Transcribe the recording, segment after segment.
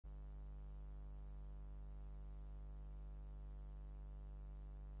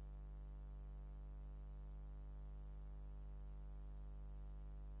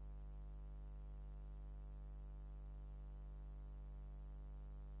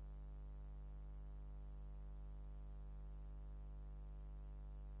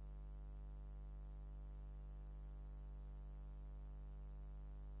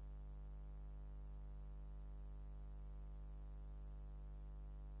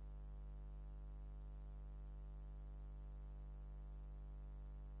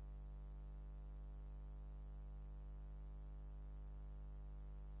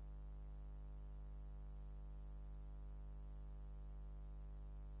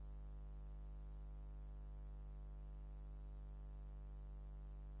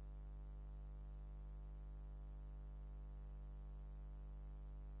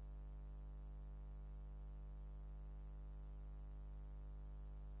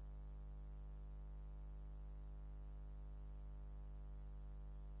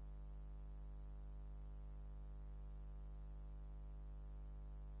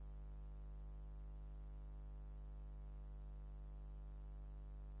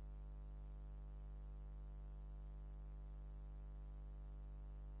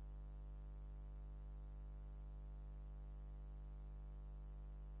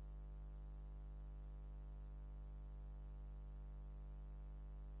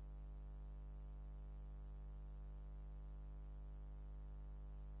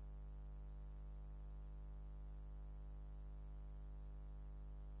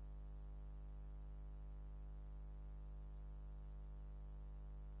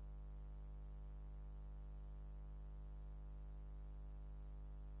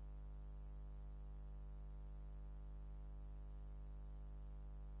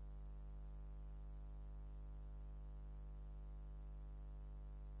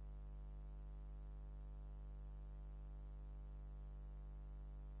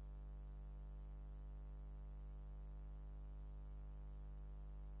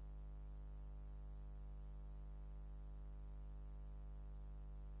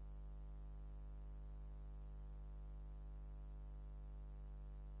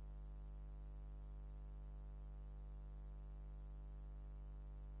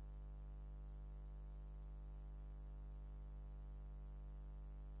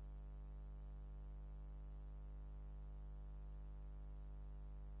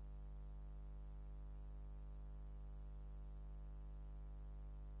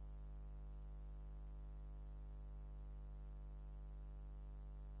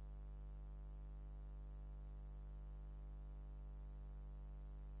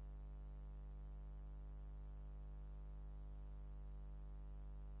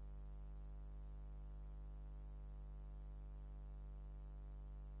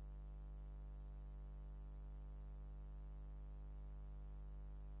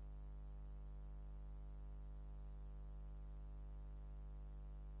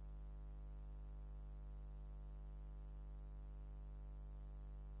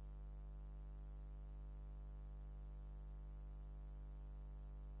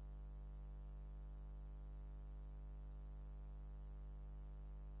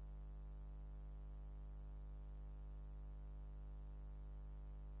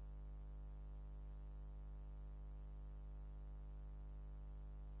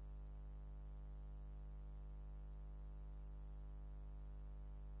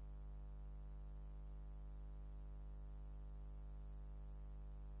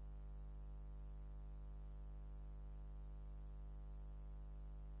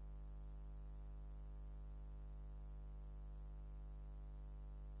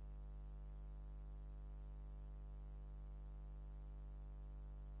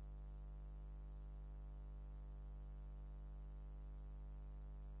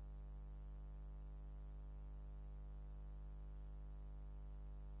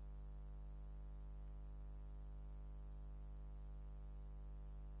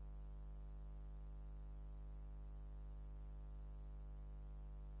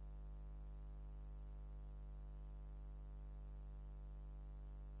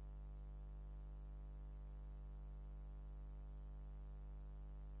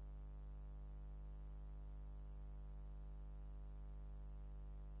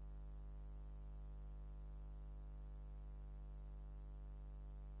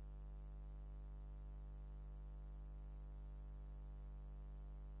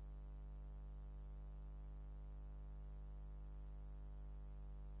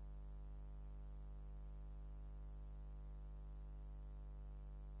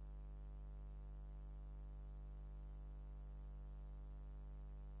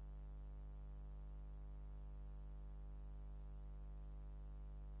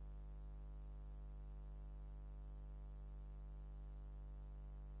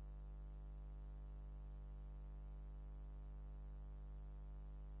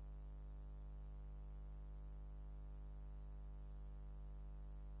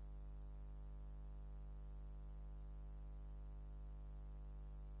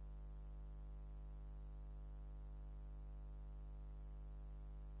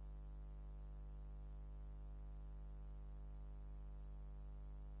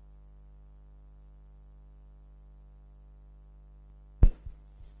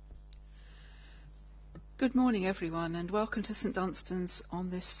Good morning, everyone, and welcome to St Dunstan's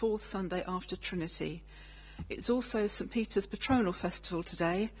on this fourth Sunday after Trinity. It's also St Peter's Patronal Festival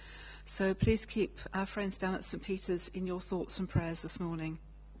today, so please keep our friends down at St Peter's in your thoughts and prayers this morning.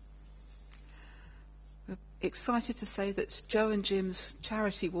 We're excited to say that Joe and Jim's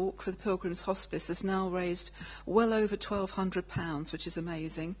charity walk for the Pilgrims Hospice has now raised well over £1,200, which is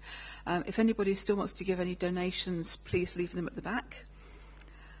amazing. If anybody still wants to give any donations, please leave them at the back.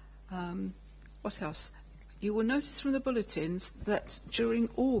 What else? You will notice from the bulletins that during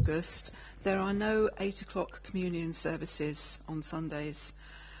August there are no 8 o'clock communion services on Sundays.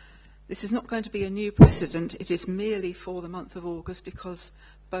 This is not going to be a new precedent. It is merely for the month of August because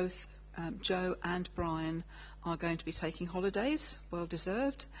both Joe and Brian are going to be taking holidays, well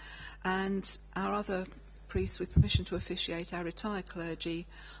deserved, and our other priests with permission to officiate, our retired clergy,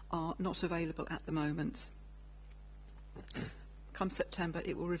 are not available at the moment. Come September,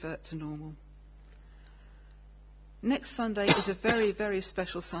 it will revert to normal. Next Sunday is a very, very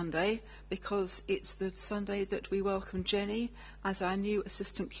special Sunday because it's the Sunday that we welcome Jenny as our new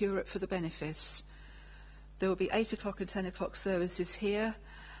assistant curate for the benefice. There will be 8 o'clock and 10 o'clock services here,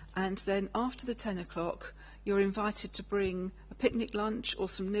 and then after the 10 o'clock you're invited to bring a picnic lunch or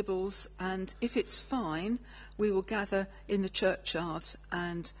some nibbles, and if it's fine we will gather in the churchyard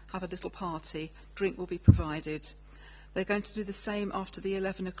and have a little party. Drink will be provided. They're going to do the same after the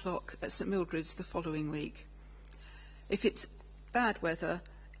 11 o'clock at St Mildred's the following week. If it's bad weather,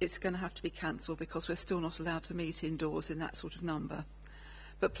 it's going to have to be cancelled because we're still not allowed to meet indoors in that sort of number.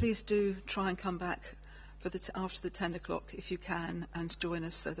 But please do try and come back for after the 10 o'clock if you can and join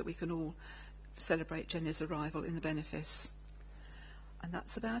us so that we can all celebrate Jenny's arrival in the benefice. And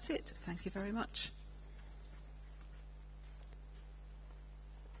that's about it. Thank you very much.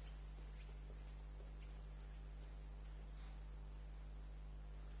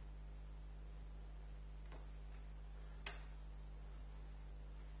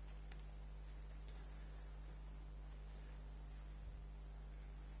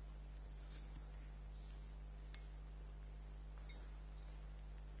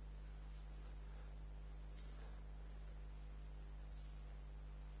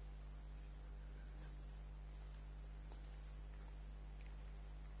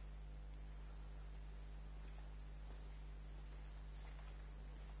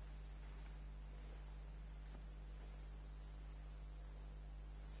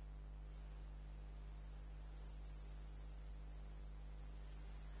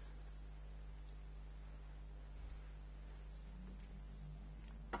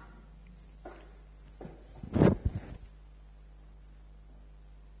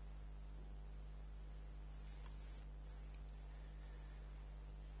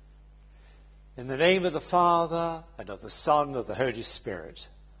 In the name of the Father, and of the Son, and of the Holy Spirit.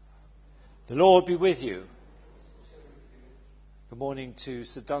 The Lord be with you. Good morning to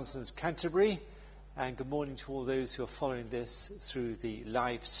St Dunstan's Canterbury, and good morning to all those who are following this through the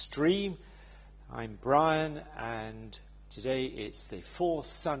live stream. I'm Brian, and today it's the fourth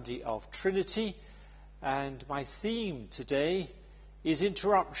Sunday of Trinity, and my theme today is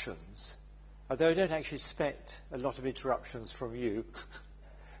interruptions, although I don't actually expect a lot of interruptions from you,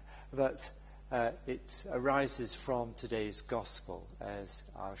 but it arises from today's Gospel, as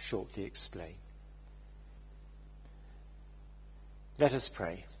I'll shortly explain. Let us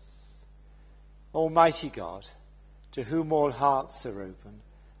pray. Almighty God, to whom all hearts are open,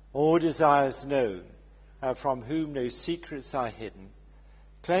 all desires known, and from whom no secrets are hidden,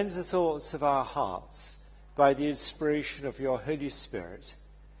 cleanse the thoughts of our hearts by the inspiration of your Holy Spirit,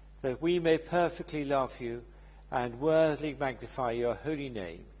 that we may perfectly love you and worthily magnify your holy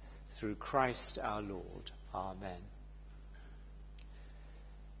name, through Christ our Lord. Amen.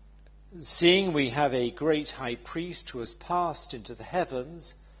 Seeing we have a great high priest who has passed into the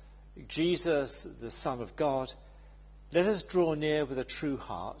heavens, Jesus, the Son of God, let us draw near with a true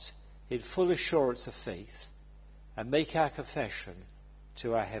heart, in full assurance of faith, and make our confession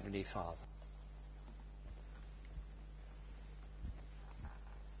to our Heavenly Father.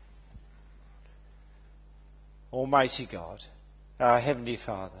 Almighty God, our Heavenly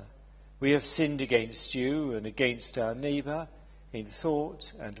Father, we have sinned against you and against our neighbour in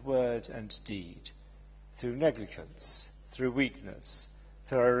thought and word and deed, through negligence, through weakness,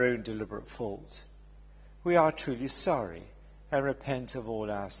 through our own deliberate fault. We are truly sorry and repent of all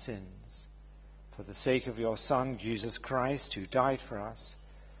our sins. For the sake of your Son, Jesus Christ, who died for us,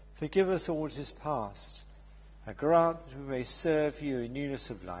 forgive us all that is past, and grant that we may serve you in newness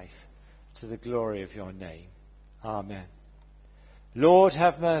of life, to the glory of your name. Amen. Lord,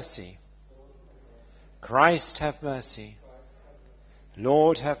 have mercy. Christ, have mercy.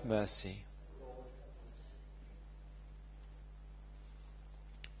 Lord, have mercy.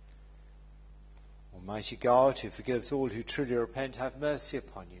 Almighty God, who forgives all who truly repent, have mercy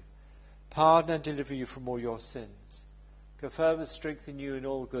upon you. Pardon and deliver you from all your sins. Confirm and strengthen you in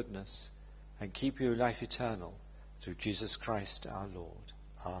all goodness, and keep you in life eternal, through Jesus Christ our Lord.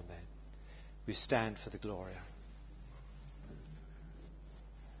 Amen. We stand for the Gloria.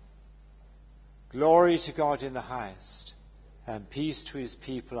 Glory to God in the highest, and peace to his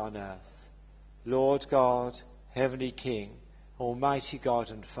people on earth. Lord God, heavenly King, almighty God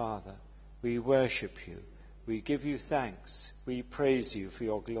and Father, we worship you, we give you thanks, we praise you for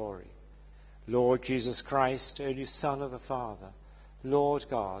your glory. Lord Jesus Christ, only Son of the Father, Lord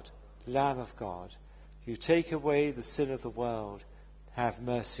God, Lamb of God, you take away the sin of the world, have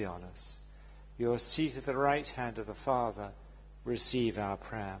mercy on us. You are seated at the right hand of the Father, receive our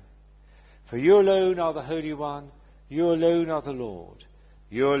prayer. For you alone are the Holy One, you alone are the Lord,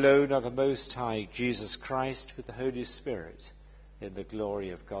 you alone are the Most High, Jesus Christ, with the Holy Spirit, in the glory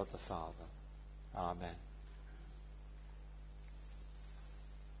of God the Father. Amen.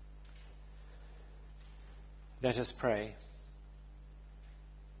 Let us pray.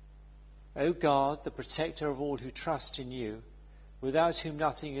 O God, the protector of all who trust in you, without whom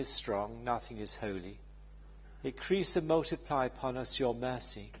nothing is strong, nothing is holy, increase and multiply upon us your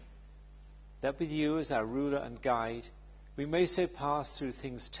mercy, that with you as our ruler and guide, we may so pass through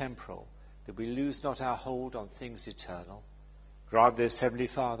things temporal, that we lose not our hold on things eternal. Grant this, Heavenly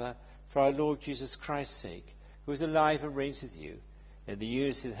Father, for our Lord Jesus Christ's sake, who is alive and reigns with you, in the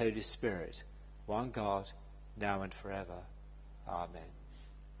unity of the Holy Spirit, one God, now and forever. Amen.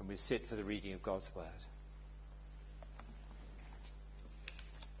 And we sit for the reading of God's word.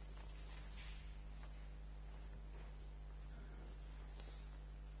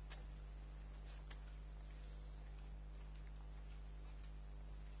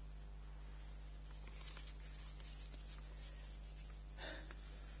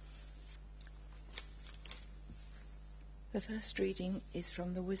 The first reading is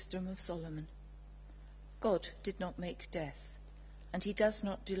from the Wisdom of Solomon. God did not make death, and he does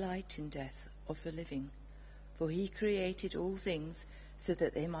not delight in death of the living, for he created all things so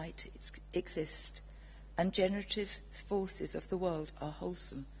that they might exist, and generative forces of the world are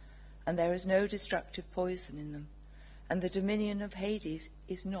wholesome, and there is no destructive poison in them, and the dominion of Hades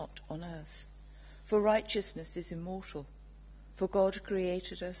is not on earth. For righteousness is immortal, for God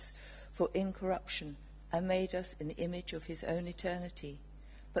created us for incorruption, and made us in the image of his own eternity.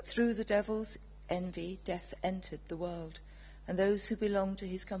 But through the devil's envy, death entered the world, and those who belong to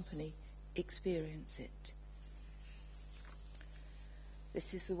his company experience it.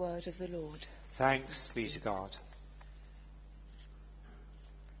 This is the word of the Lord. Thanks be to God.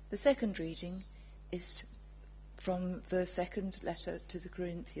 The second reading is from the second letter to the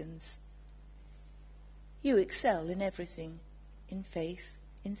Corinthians. You excel in everything, in faith,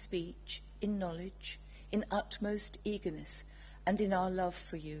 in speech, in knowledge, in utmost eagerness, and in our love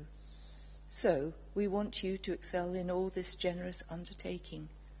for you. So we want you to excel in all this generous undertaking.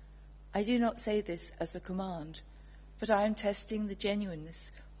 I do not say this as a command, but I am testing the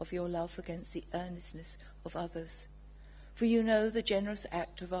genuineness of your love against the earnestness of others. For you know the generous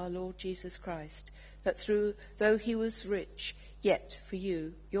act of our Lord Jesus Christ, that though he was rich, yet for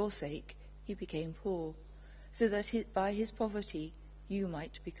you, your sake, he became poor, so that by his poverty you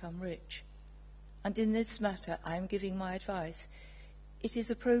might become rich. And in this matter I am giving my advice. It is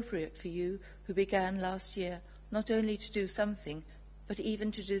appropriate for you, who began last year not only to do something, but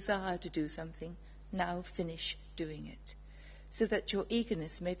even to desire to do something, now finish doing it, so that your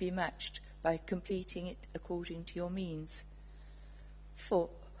eagerness may be matched by completing it according to your means. For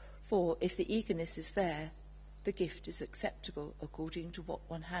if the eagerness is there, the gift is acceptable according to what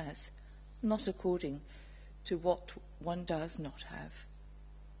one has, not according to what one does not have.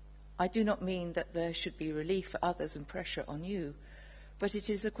 I do not mean that there should be relief for others and pressure on you, but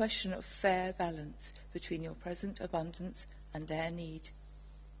it is a question of fair balance between your present abundance and their need,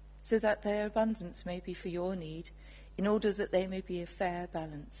 so that their abundance may be for your need, in order that they may be a fair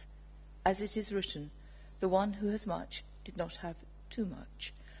balance. As it is written, the one who has much did not have too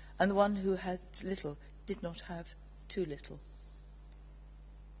much, and the one who had little did not have too little.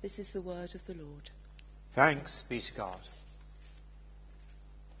 This is the word of the Lord. Thanks be to God.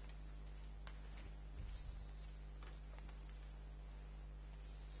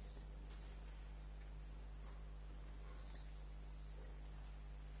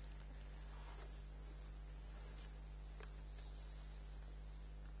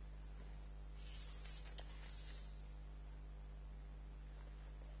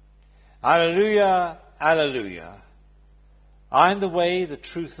 Alleluia, alleluia. I am the way, the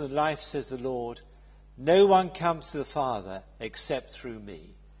truth, and the life, says the Lord. No one comes to the Father except through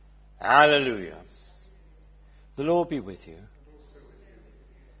me. Alleluia. The Lord be with you.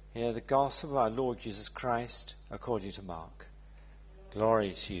 Hear the gospel of our Lord Jesus Christ according to Mark.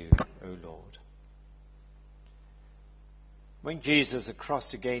 Glory to you, O Lord. When Jesus had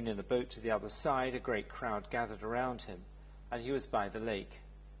crossed again in the boat to the other side, a great crowd gathered around him, and he was by the lake.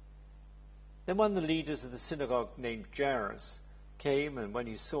 Then one of the leaders of the synagogue named Jairus came, and when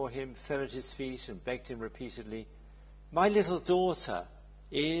he saw him, fell at his feet and begged him repeatedly, "My little daughter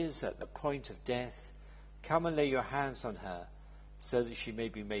is at the point of death. Come and lay your hands on her, so that she may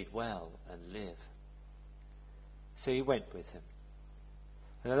be made well and live." So he went with him.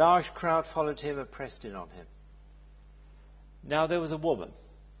 And a large crowd followed him and pressed in on him. Now there was a woman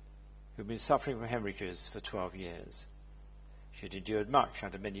who had been suffering from hemorrhages for 12 years. She had endured much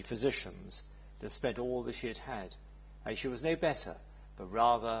under many physicians and had spent all that she had had, and she was no better, but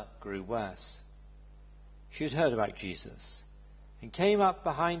rather grew worse. She had heard about Jesus, and came up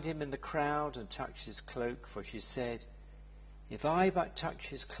behind him in the crowd and touched his cloak, for she said, "If I but touch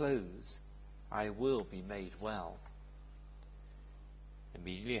his clothes, I will be made well."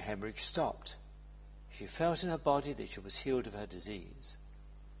 Immediately her hemorrhage stopped. She felt in her body that she was healed of her disease.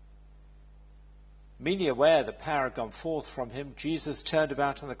 Immediately aware that power had gone forth from him, Jesus turned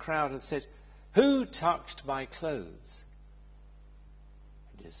about on the crowd and said, "Who touched my clothes?"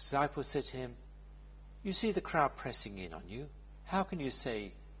 And his disciples said to him, "You see the crowd pressing in on you. How can you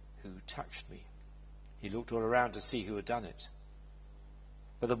say, 'Who touched me?'" He looked all around to see who had done it.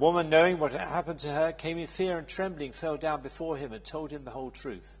 But the woman, knowing what had happened to her, came in fear and trembling, fell down before him and told him the whole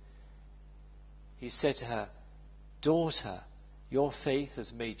truth. He said to her, "Daughter, your faith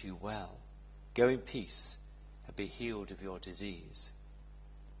has made you well. Go in peace and be healed of your disease."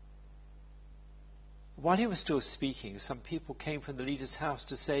 While he was still speaking, some people came from the leader's house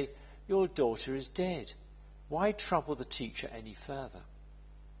to say, "Your daughter is dead. Why trouble the teacher any further?"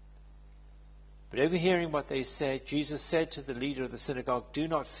 But overhearing what they said, Jesus said to the leader of the synagogue, "Do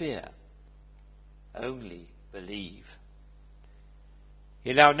not fear, only believe."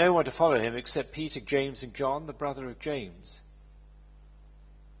 He allowed no one to follow him except Peter, James, and John, the brother of James.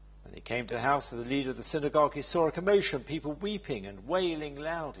 When they came to the house of the leader of the synagogue, he saw a commotion, people weeping and wailing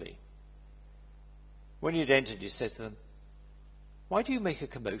loudly. When he had entered, he said to them, "Why do you make a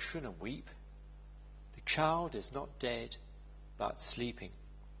commotion and weep? The child is not dead, but sleeping."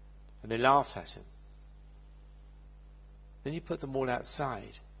 And they laughed at him. Then he put them all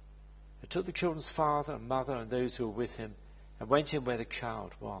outside, and took the children's father and mother and those who were with him, and went in where the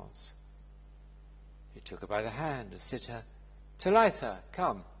child was. He took her by the hand and said to her, "Talitha,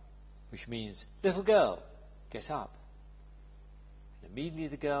 come," which means, "Little girl, get up." And immediately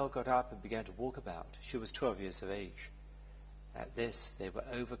the girl got up and began to walk about. She was 12 years of age. At this they were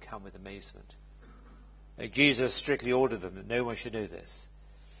overcome with amazement. And Jesus strictly ordered them that no one should know this,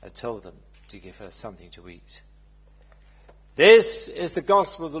 and told them to give her something to eat. This is the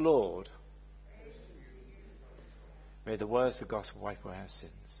gospel of the Lord. May the words of the gospel wipe away our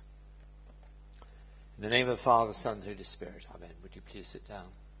sins. In the name of the Father, Son, and Holy Spirit. Amen. Would you please sit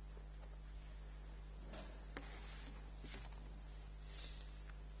down?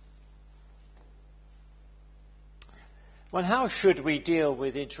 Well, how should we deal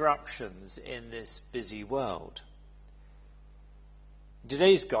with interruptions in this busy world? In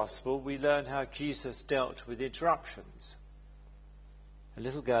today's gospel, we learn how Jesus dealt with interruptions. A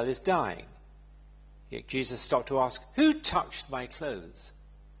little girl is dying. Yet Jesus stopped to ask, "Who touched my clothes?"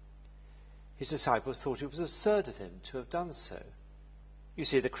 His disciples thought it was absurd of him to have done so. "You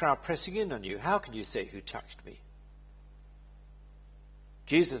see the crowd pressing in on you. How can you say, 'Who touched me?'"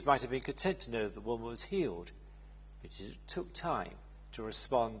 Jesus might have been content to know that the woman was healed, but it took time to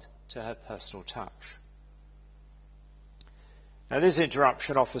respond to her personal touch. Now, this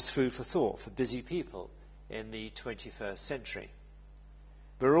interruption offers food for thought for busy people in the 21st century.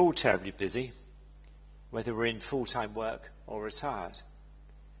 We're all terribly busy, whether we're in full-time work or retired.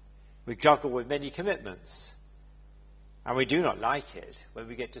 We juggle with many commitments, and we do not like it when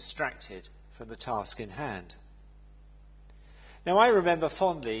we get distracted from the task in hand. Now, I remember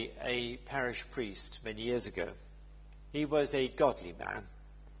fondly a parish priest many years ago. He was a godly man,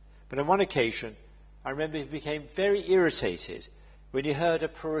 but on one occasion, I remember he became very irritated when he heard a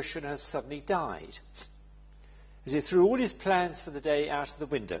parishioner had suddenly died, as he threw all his plans for the day out of the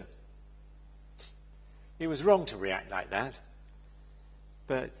window. He was wrong to react like that,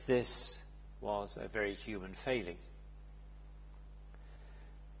 but this was a very human failing.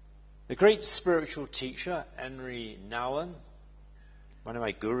 The great spiritual teacher, Henry Nouwen, one of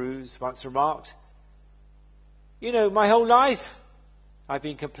my gurus, once remarked, "You know, my whole life I've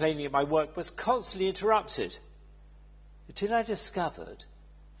been complaining that my work was constantly interrupted, until I discovered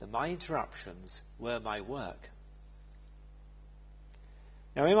that my interruptions were my work."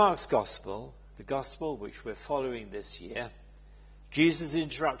 Now in Mark's Gospel, the Gospel which we're following this year, Jesus is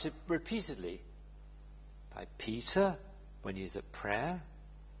interrupted repeatedly by Peter when he's at prayer,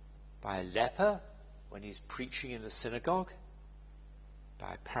 by a leper when he's preaching in the synagogue,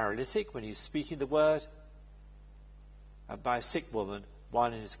 by a paralytic when he's speaking the word, and by a sick woman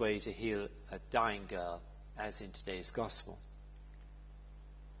while on his way to heal a dying girl, as in today's Gospel.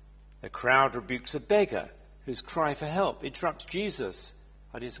 The crowd rebukes a beggar whose cry for help interrupts Jesus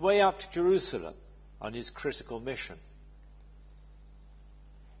on his way up to Jerusalem on his critical mission.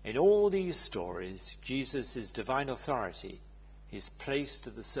 In all these stories, Jesus' divine authority is placed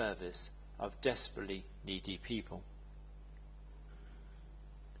at the service of desperately needy people.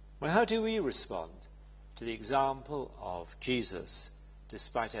 Well, how do we respond to the example of Jesus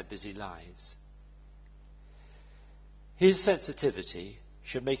despite our busy lives? His sensitivity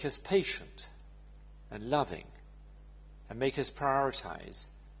should make us patient and loving and make us prioritize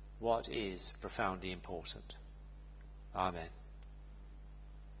what is profoundly important. Amen.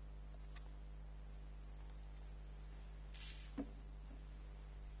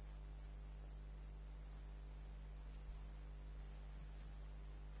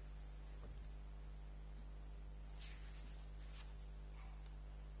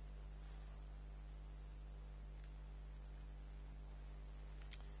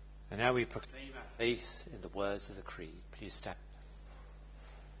 And now we proclaim our faith in the words of the Creed. Please stand.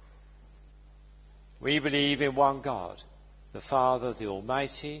 We believe in one God, the Father, the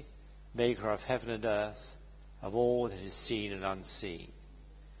Almighty, maker of heaven and earth, of all that is seen and unseen.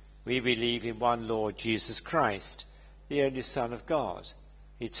 We believe in one Lord Jesus Christ, the only Son of God,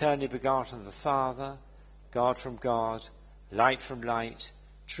 eternally begotten of the Father, God from God, light from light,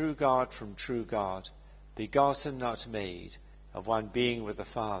 true God from true God, begotten, not made, of one being with the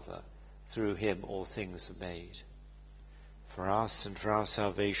Father. Through him all things are made. For us and for our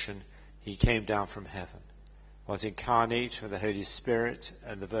salvation he came down from heaven, was incarnate from the Holy Spirit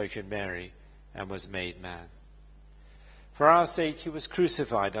and the Virgin Mary, and was made man. For our sake he was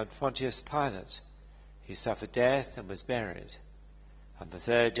crucified under Pontius Pilate. He suffered death and was buried. On the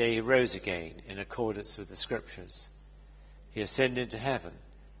third day he rose again in accordance with the Scriptures. He ascended into heaven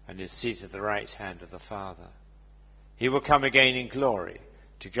and is seated at the right hand of the Father. He will come again in glory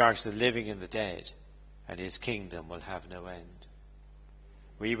to judge the living and the dead, and his kingdom will have no end.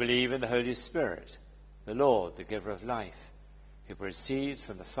 We believe in the Holy Spirit, the Lord, the giver of life, who proceeds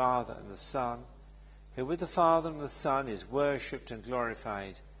from the Father and the Son, who with the Father and the Son is worshipped and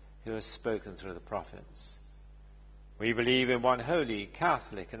glorified, who has spoken through the prophets. We believe in one holy,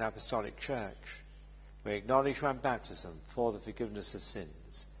 Catholic and Apostolic Church. We acknowledge one baptism for the forgiveness of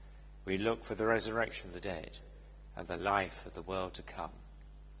sins. We look for the resurrection of the dead and the life of the world to come.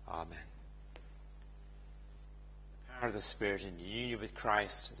 Amen. The power of the Spirit in union with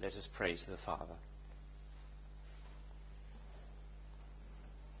Christ, let us pray to the Father.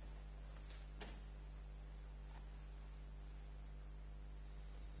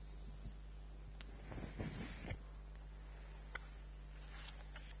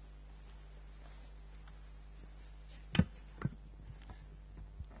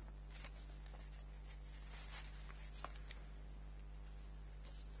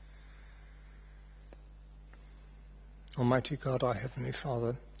 Almighty God, our Heavenly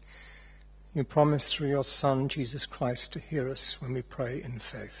Father, you promised through your Son, Jesus Christ, to hear us when we pray in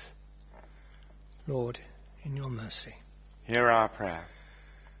faith. Lord, in your mercy, hear our prayer.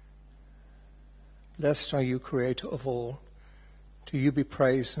 Blessed are you, Creator of all. To you be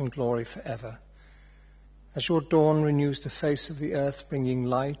praise and glory forever. As your dawn renews the face of the earth, bringing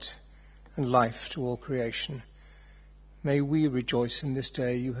light and life to all creation, may we rejoice in this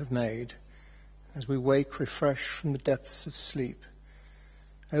day you have made, as we wake refreshed from the depths of sleep.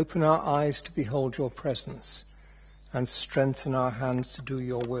 Open our eyes to behold your presence, and strengthen our hands to do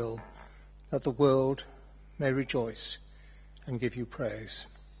your will, that the world may rejoice and give you praise.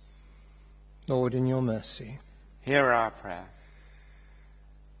 Lord, in your mercy, hear our prayer.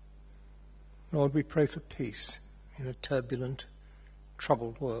 Lord, we pray for peace in a turbulent,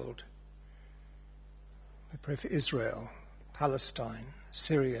 troubled world. We pray for Israel, Palestine,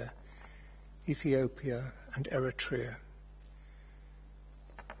 Syria, Ethiopia and Eritrea.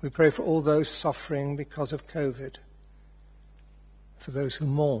 We pray for all those suffering because of COVID, for those who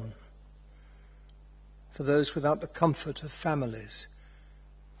mourn, for those without the comfort of families,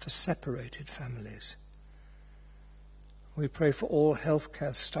 for separated families. We pray for all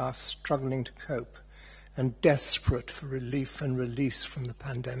healthcare staff struggling to cope and desperate for relief and release from the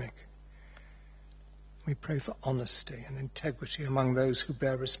pandemic. We pray for honesty and integrity among those who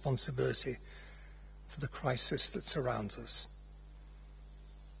bear responsibility for the crisis that surrounds us.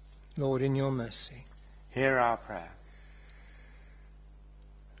 Lord, in your mercy. Hear our prayer.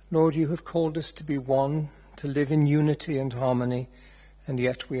 Lord, you have called us to be one, to live in unity and harmony, and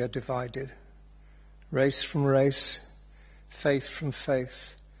yet we are divided. Race from race, faith from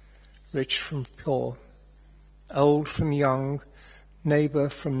faith, rich from poor, old from young, neighbour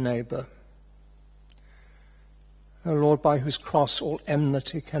from neighbour. O Lord, by whose cross all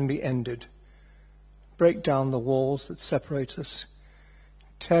enmity can be ended, break down the walls that separate us,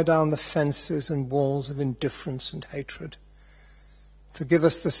 tear down the fences and walls of indifference and hatred. Forgive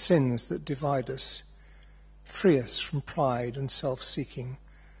us the sins that divide us. Free us from pride and self-seeking.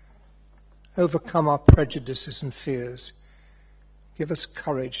 Overcome our prejudices and fears. Give us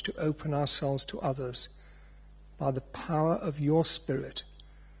courage to open ourselves to others. By the power of your Spirit,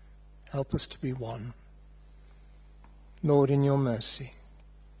 help us to be one. Lord, in your mercy.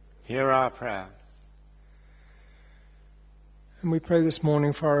 Hear our prayer. And we pray this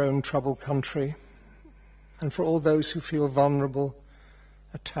morning for our own troubled country and for all those who feel vulnerable,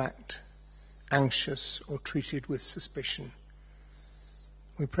 attacked, anxious, or treated with suspicion.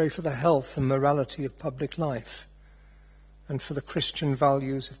 We pray for the health and morality of public life and for the Christian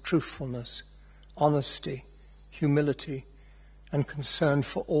values of truthfulness, honesty, humility, and concern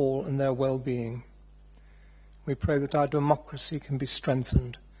for all and their well-being. We pray that our democracy can be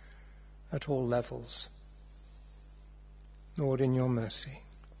strengthened at all levels. Lord, in your mercy.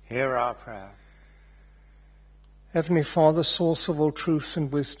 Hear our prayer. Heavenly Father, source of all truth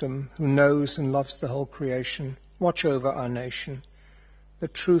and wisdom, who knows and loves the whole creation, watch over our nation,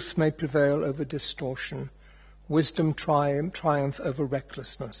 that truth may prevail over distortion, wisdom triumph over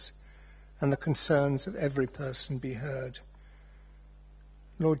recklessness, and the concerns of every person be heard.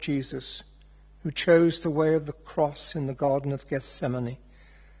 Lord Jesus, who chose the way of the cross in the Garden of Gethsemane,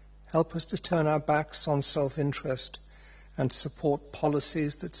 help us to turn our backs on self-interest and support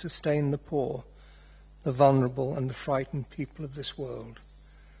policies that sustain the poor, the vulnerable and the frightened people of this world.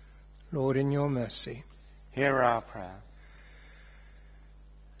 Lord, in your mercy. Hear our prayer.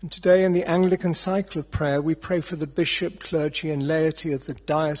 And today in the Anglican cycle of prayer, we pray for the bishop, clergy and laity of the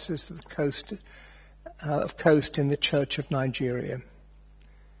Diocese of Coast in the Church of Nigeria.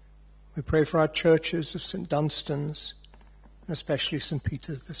 We pray for our churches of St. Dunstan's, and especially St.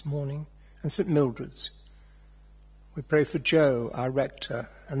 Peter's this morning, and St. Mildred's. We pray for Joe, our rector,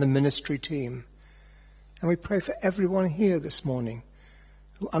 and the ministry team. And we pray for everyone here this morning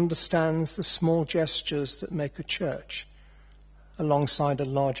who understands the small gestures that make a church alongside a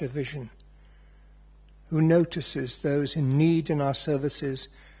larger vision, who notices those in need in our services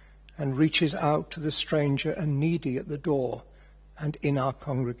and reaches out to the stranger and needy at the door and in our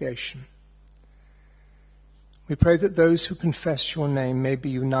congregation. We pray that those who confess your name may be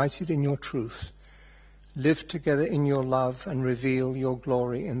united in your truth, live together in your love and reveal your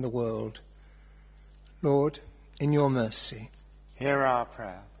glory in the world. Lord, in your mercy. Hear our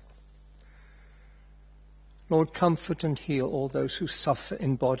prayer. Lord, comfort and heal all those who suffer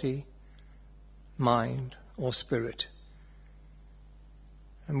in body, mind, or spirit.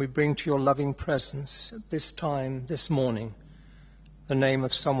 And we bring to your loving presence at this time, this morning, the name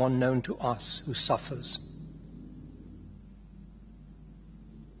of someone known to us who suffers.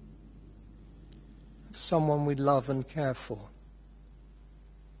 Of someone we love and care for.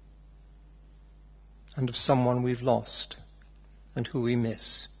 And of someone we've lost and who we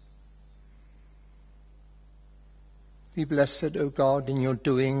miss. Be blessed, O God, in your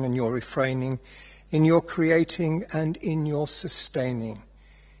doing and your refraining, in your creating and in your sustaining,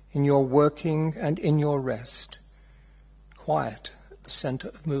 in your working and in your rest. Quiet at the center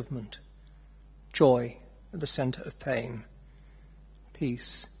of movement, joy at the center of pain,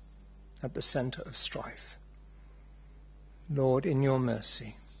 peace at the center of strife. Lord, in your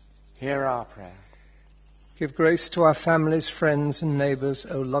mercy. Hear our prayer. Give grace to our families, friends, and neighbours,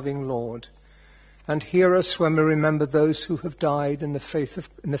 O loving Lord, and hear us when we remember those who have died in the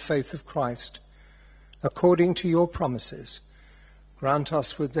faith of Christ. According to your promises, grant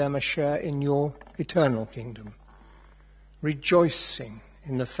us with them a share in your eternal kingdom. Rejoicing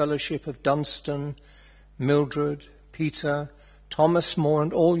in the fellowship of Dunstan, Mildred, Peter, Thomas More,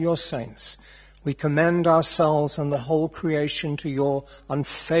 and all your saints, we commend ourselves and the whole creation to your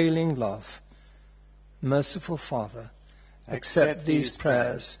unfailing love. Merciful Father, accept these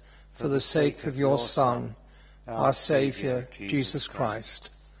prayers for the sake of your Son, our Saviour, Jesus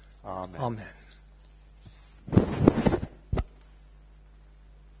Christ. Amen. Amen.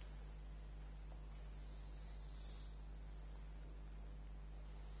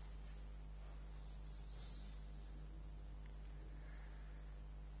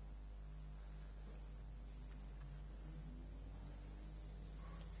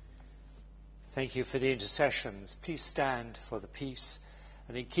 Thank you for the intercessions. Please stand for the peace.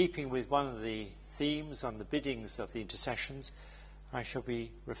 And in keeping with one of the themes on the biddings of the intercessions, I shall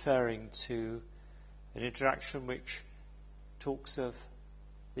be referring to an introduction which talks of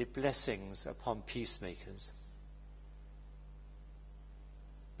the blessings upon peacemakers.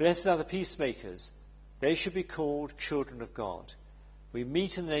 Blessed are the peacemakers. They should be called children of God. We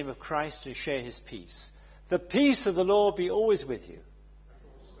meet in the name of Christ and share his peace. The peace of the Lord be always with you.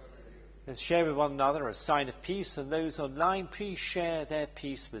 Let's share with one another a sign of peace, and those online, please share their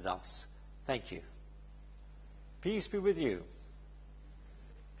peace with us. Thank you. Peace be with you.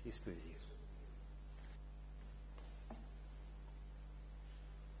 Peace be with you.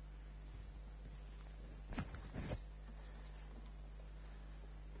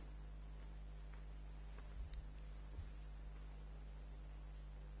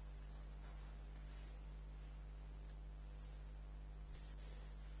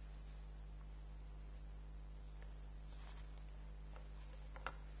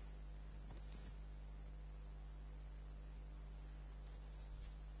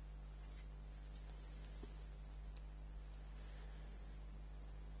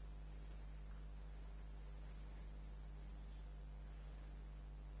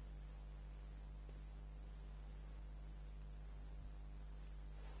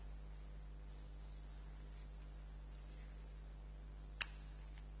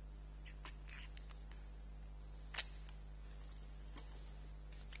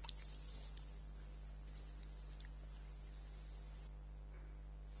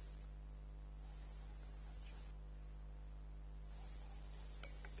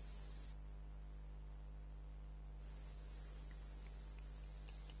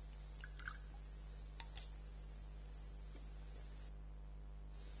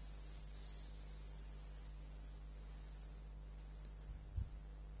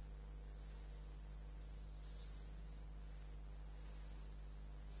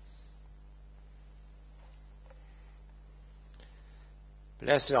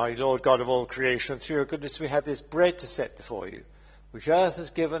 Blessed are you, Lord God of all creation. Through your goodness we have this bread to set before you, which earth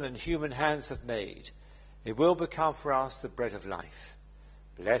has given and human hands have made. It will become for us the bread of life.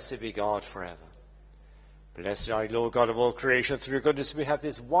 Blessed be God forever. Blessed are you, Lord God of all creation. Through your goodness we have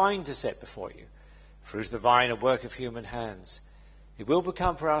this wine to set before you, fruit of the vine and work of human hands. It will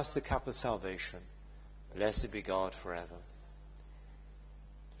become for us the cup of salvation. Blessed be God forever.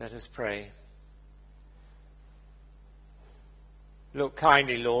 Let us pray. Look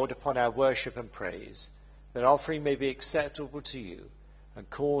kindly, Lord, upon our worship and praise, that offering may be acceptable to you, and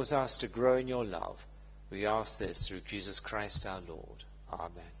cause us to grow in your love. We ask this through Jesus Christ our Lord.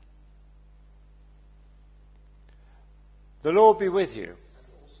 Amen. The Lord be with you.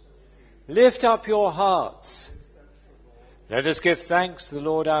 Lift up your hearts. Let us give thanks to the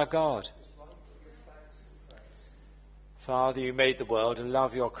Lord our God. Father, you made the world and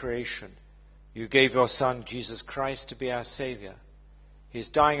love your creation. You gave your Son, Jesus Christ, to be our Saviour. His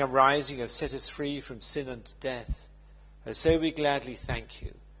dying and rising have set us free from sin and death. And so we gladly thank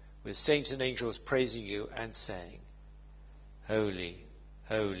you, with saints and angels praising you and saying, Holy,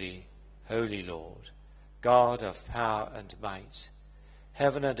 holy, holy Lord, God of power and might.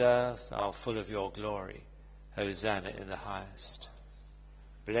 Heaven and earth are full of your glory. Hosanna in the highest.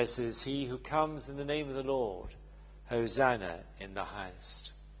 Blessed is he who comes in the name of the Lord. Hosanna in the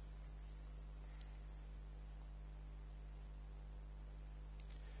highest.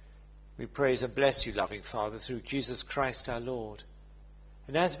 We praise and bless you, loving Father, through Jesus Christ our Lord.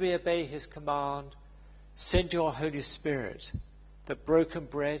 And as we obey his command, send your Holy Spirit, that broken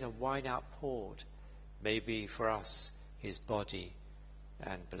bread and wine outpoured may be for us his body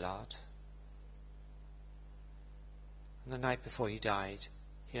and blood. On the night before he died,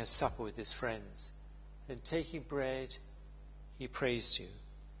 he had supper with his friends. And taking bread, he praised you.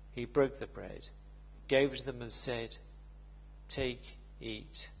 He broke the bread, gave it to them and said, Take,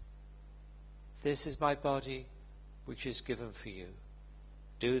 eat. This is my body, which is given for you.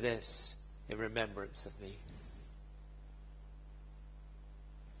 Do this in remembrance of me.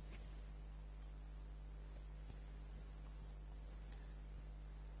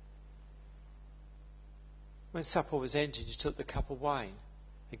 When supper was ended, he took the cup of wine.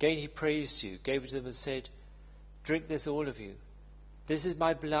 Again he praised you, gave it to them and said, Drink this, all of you. This is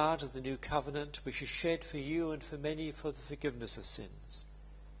my blood of the new covenant, which is shed for you and for many for the forgiveness of sins.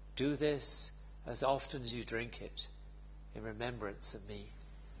 Do this as often as you drink it, in remembrance of me.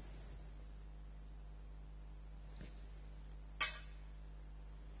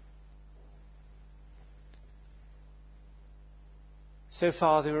 So,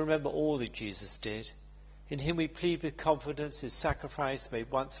 Father, remember all that Jesus did. In him we plead with confidence his sacrifice made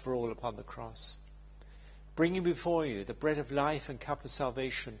once for all upon the cross. Bringing before you the bread of life and cup of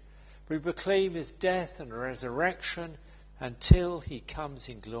salvation, we proclaim his death and resurrection until he comes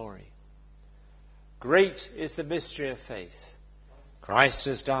in glory. Great is the mystery of faith. Christ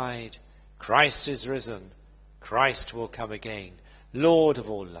has died. Christ is risen. Christ will come again, Lord of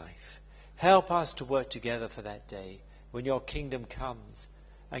all life. Help us to work together for that day when your kingdom comes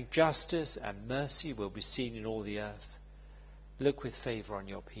and justice and mercy will be seen in all the earth. Look with favour on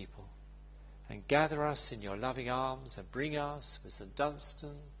your people and gather us in your loving arms and bring us with St.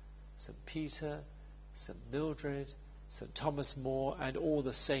 Dunstan, St. Peter, St. Mildred, St. Thomas More and all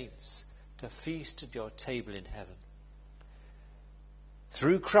the saints to feast at your table in heaven.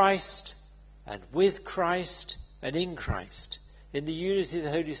 Through Christ and with Christ and in Christ, in the unity of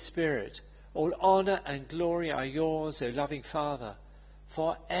the Holy Spirit, all honour and glory are yours, O loving Father,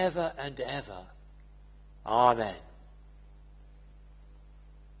 for ever and ever. Amen.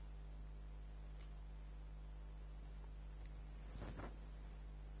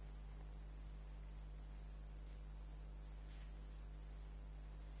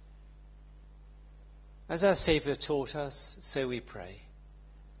 As our Saviour taught us, so we pray.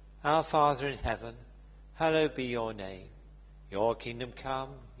 Our Father in heaven, hallowed be your name. Your kingdom come,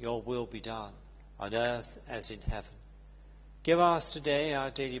 your will be done, on earth as in heaven. Give us today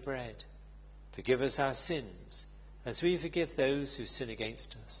our daily bread. Forgive us our sins, as we forgive those who sin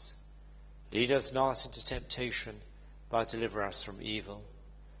against us. Lead us not into temptation, but deliver us from evil.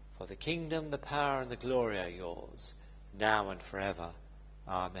 For the kingdom, the power, and the glory are yours, now and forever.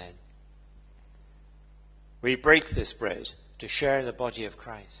 Amen. We break this bread to share in the body of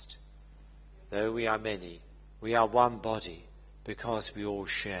Christ. Though we are many, we are one body, because we all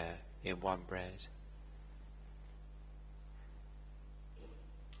share in one bread.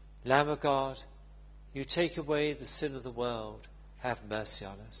 Lamb of God, you take away the sin of the world, have mercy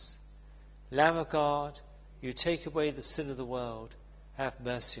on us. Lamb of God, you take away the sin of the world, have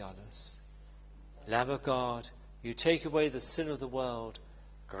mercy on us. Lamb of God, you take away the sin of the world,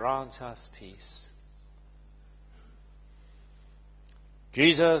 grant us peace.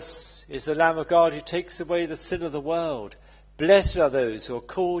 Jesus is the Lamb of God who takes away the sin of the world. Blessed are those who are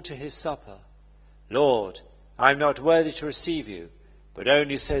called to his supper. Lord, I am not worthy to receive you, but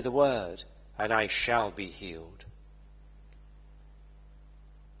only say the word, and I shall be healed.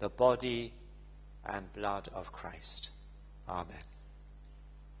 The body and blood of Christ. Amen.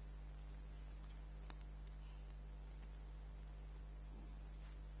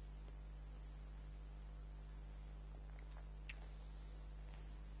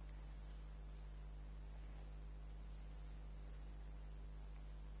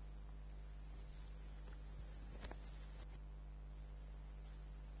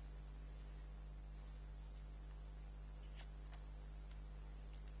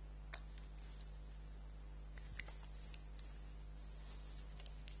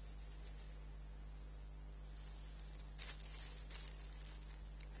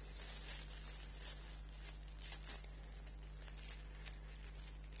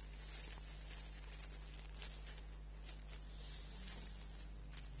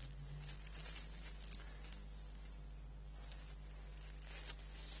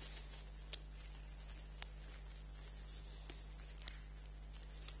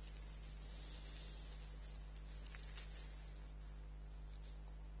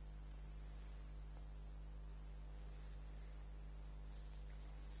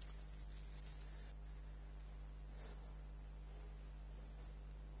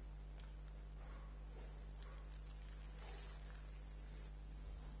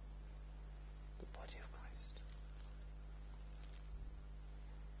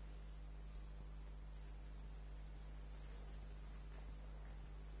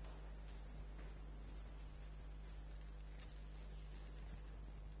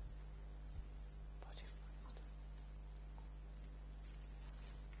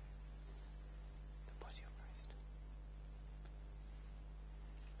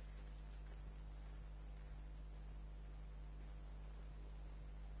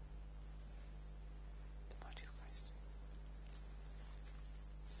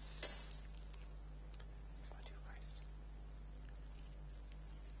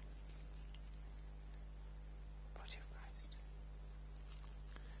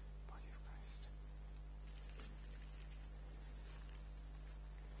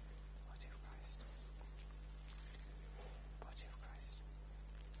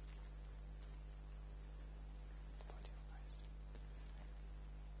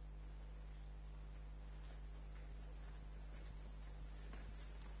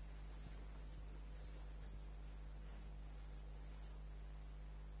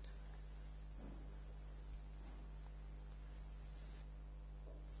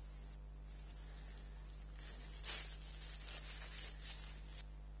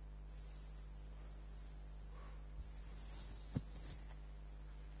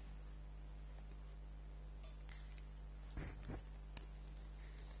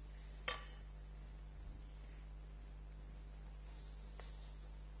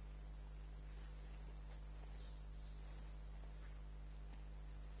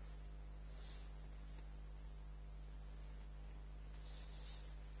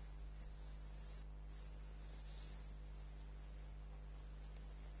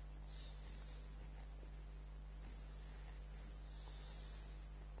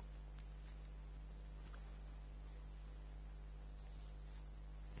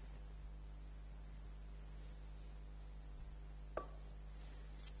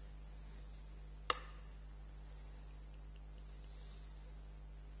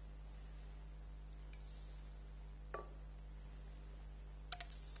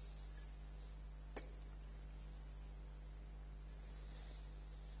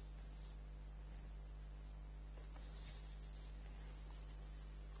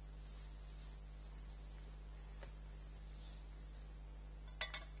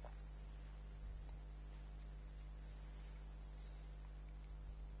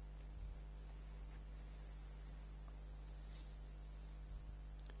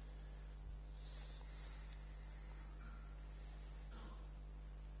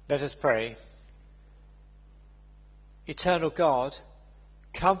 Let us pray. Eternal God,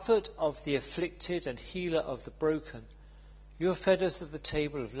 comfort of the afflicted and healer of the broken, you have fed us at the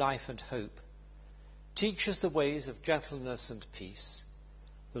table of life and hope. Teach us the ways of gentleness and peace,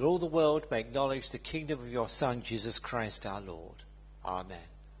 that all the world may acknowledge the kingdom of your Son, Jesus Christ our Lord. Amen.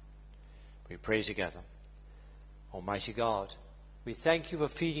 We pray together. Almighty God, we thank you for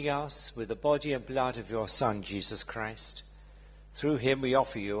feeding us with the body and blood of your Son, Jesus Christ. Through him we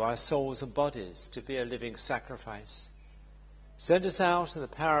offer you our souls and bodies to be a living sacrifice. Send us out in the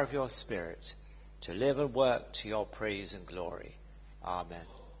power of your Spirit to live and work to your praise and glory. Amen.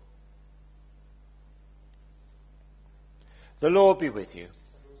 The Lord be with you.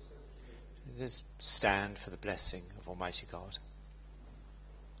 Let's stand for the blessing of Almighty God.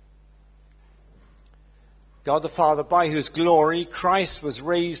 God the Father, by whose glory Christ was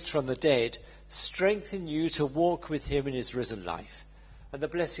raised from the dead, strengthen you to walk with him in his risen life. And the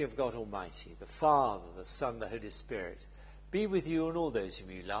blessing of God Almighty, the Father, the Son, the Holy Spirit, be with you and all those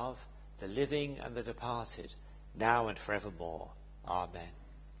whom you love, the living and the departed, now and forevermore. Amen.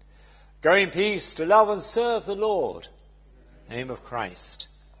 Go in peace to love and serve the Lord. In the name of Christ.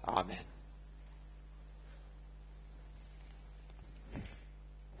 Amen.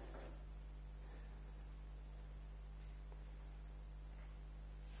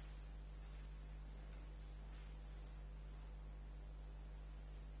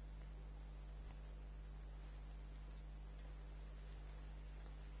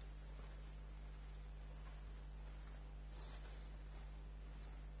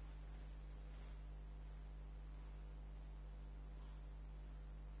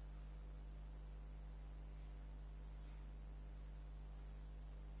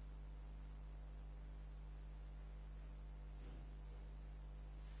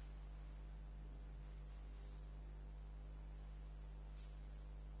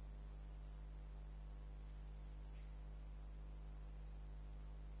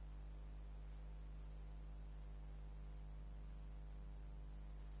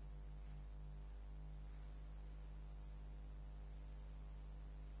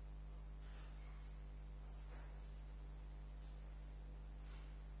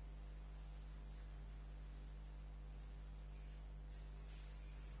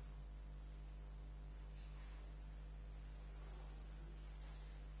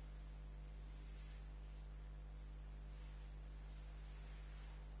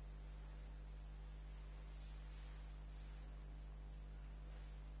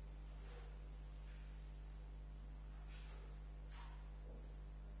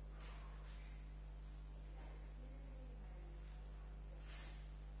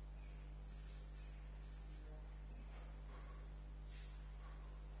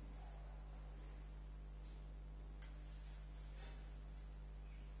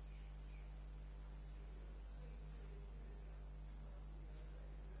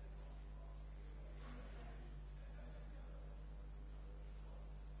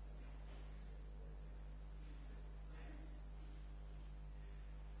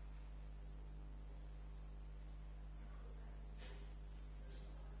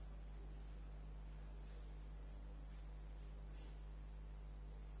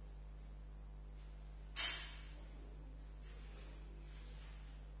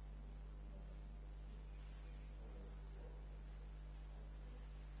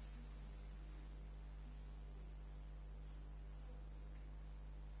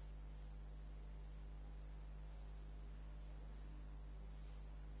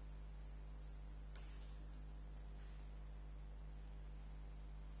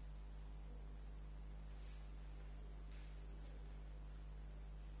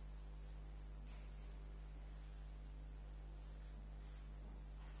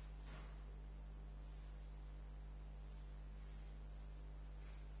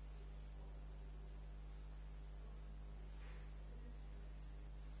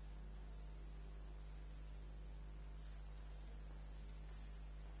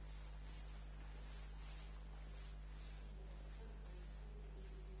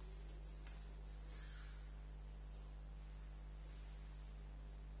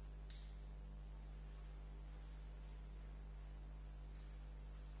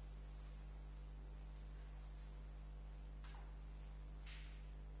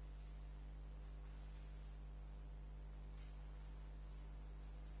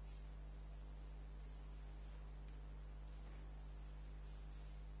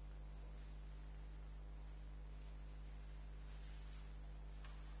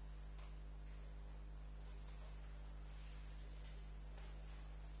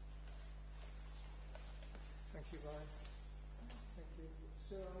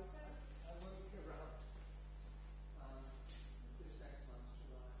 So I won't be around this next month,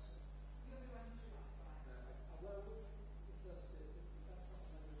 July. So. You'll be around July, right? Well, the first bit, that's not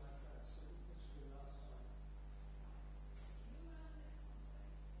going to be my first, so this will be the last time. You around next Sunday?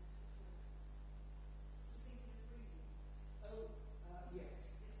 Speaking of reading. Oh, yes.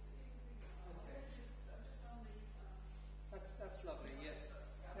 Okay. That's lovely, yes.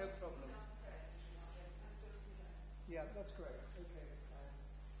 No problem. Yeah, that's great. Okay, thanks.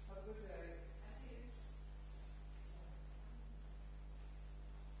 Have a good day.